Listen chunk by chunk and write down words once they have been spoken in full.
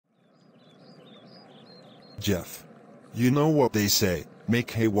Jeff, you know what they say,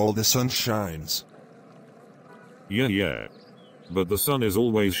 make hay while the sun shines. Yeah. But the sun is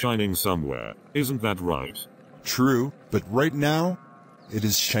always shining somewhere, isn't that right? True, but right now, it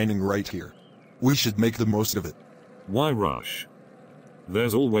is shining right here. We should make the most of it. Why rush?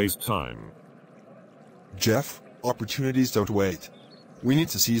 There's always time. Jeff, opportunities don't wait. We need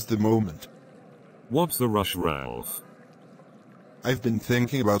to seize the moment. What's the rush, Ralph? I've been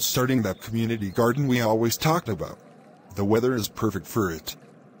thinking about starting that community garden we always talked about. The weather is perfect for it.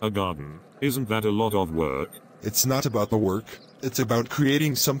 A garden, isn't that a lot of work? It's not about the work, it's about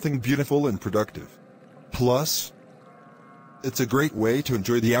creating something beautiful and productive. Plus, it's a great way to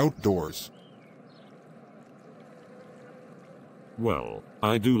enjoy the outdoors. Well,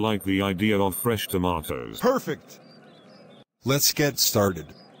 I do like the idea of fresh tomatoes. Perfect! Let's get started.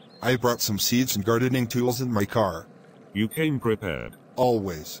 I brought some seeds and gardening tools in my car. You came prepared.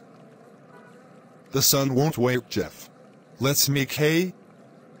 Always. The sun won't wait, Jeff. Let's make hay.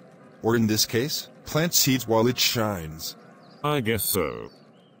 Or in this case, plant seeds while it shines. I guess so.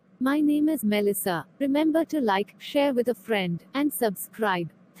 My name is Melissa. Remember to like, share with a friend, and subscribe.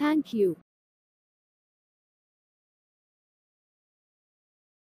 Thank you.